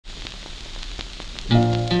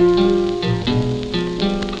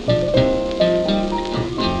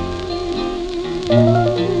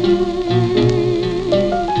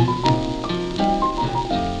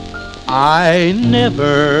I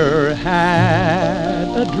never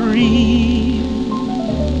had a dream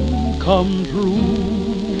come true.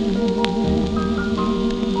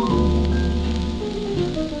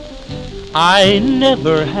 I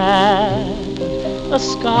never had a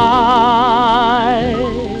sky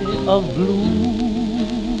of blue.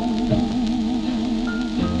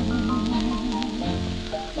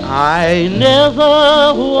 I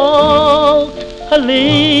never walked a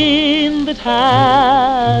lane that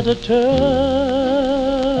had a turning.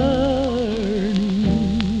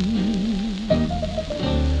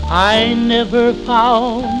 I never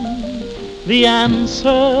found the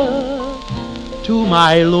answer to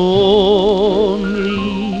my lonely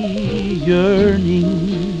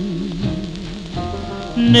yearning.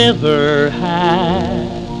 Never had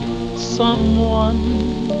someone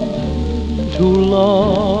to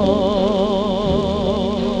love,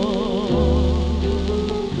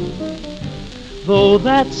 though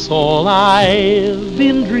that's all I've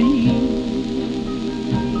been dreaming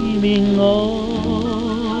of.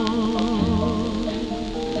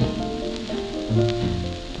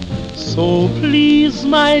 So please,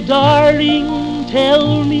 my darling,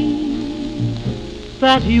 tell me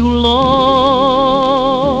that you love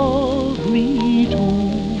me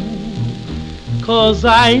too, 'cause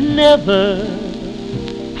I never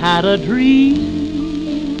had a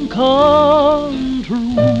dream come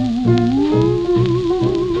true.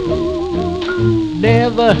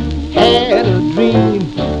 Never had a dream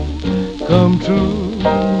come true,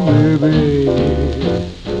 baby.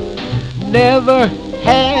 Never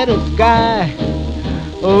had a sky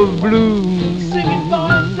of blue. Sing it,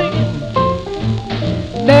 boy, sing it.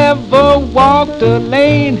 Never walked a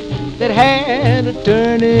lane that had a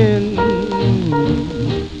turning.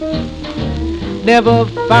 Never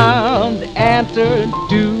found the answer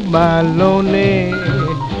to my lonely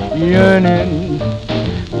yearning.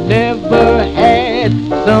 Never had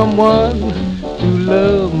someone to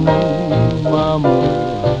love me, mama,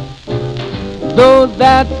 though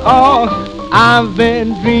that's all I've been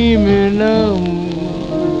dreaming of.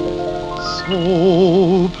 So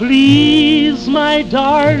please, my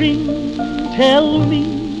darling, tell me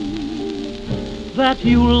that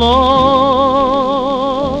you love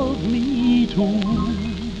me too,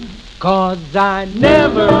 'Cause I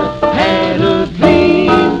never had a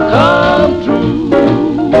dream come true.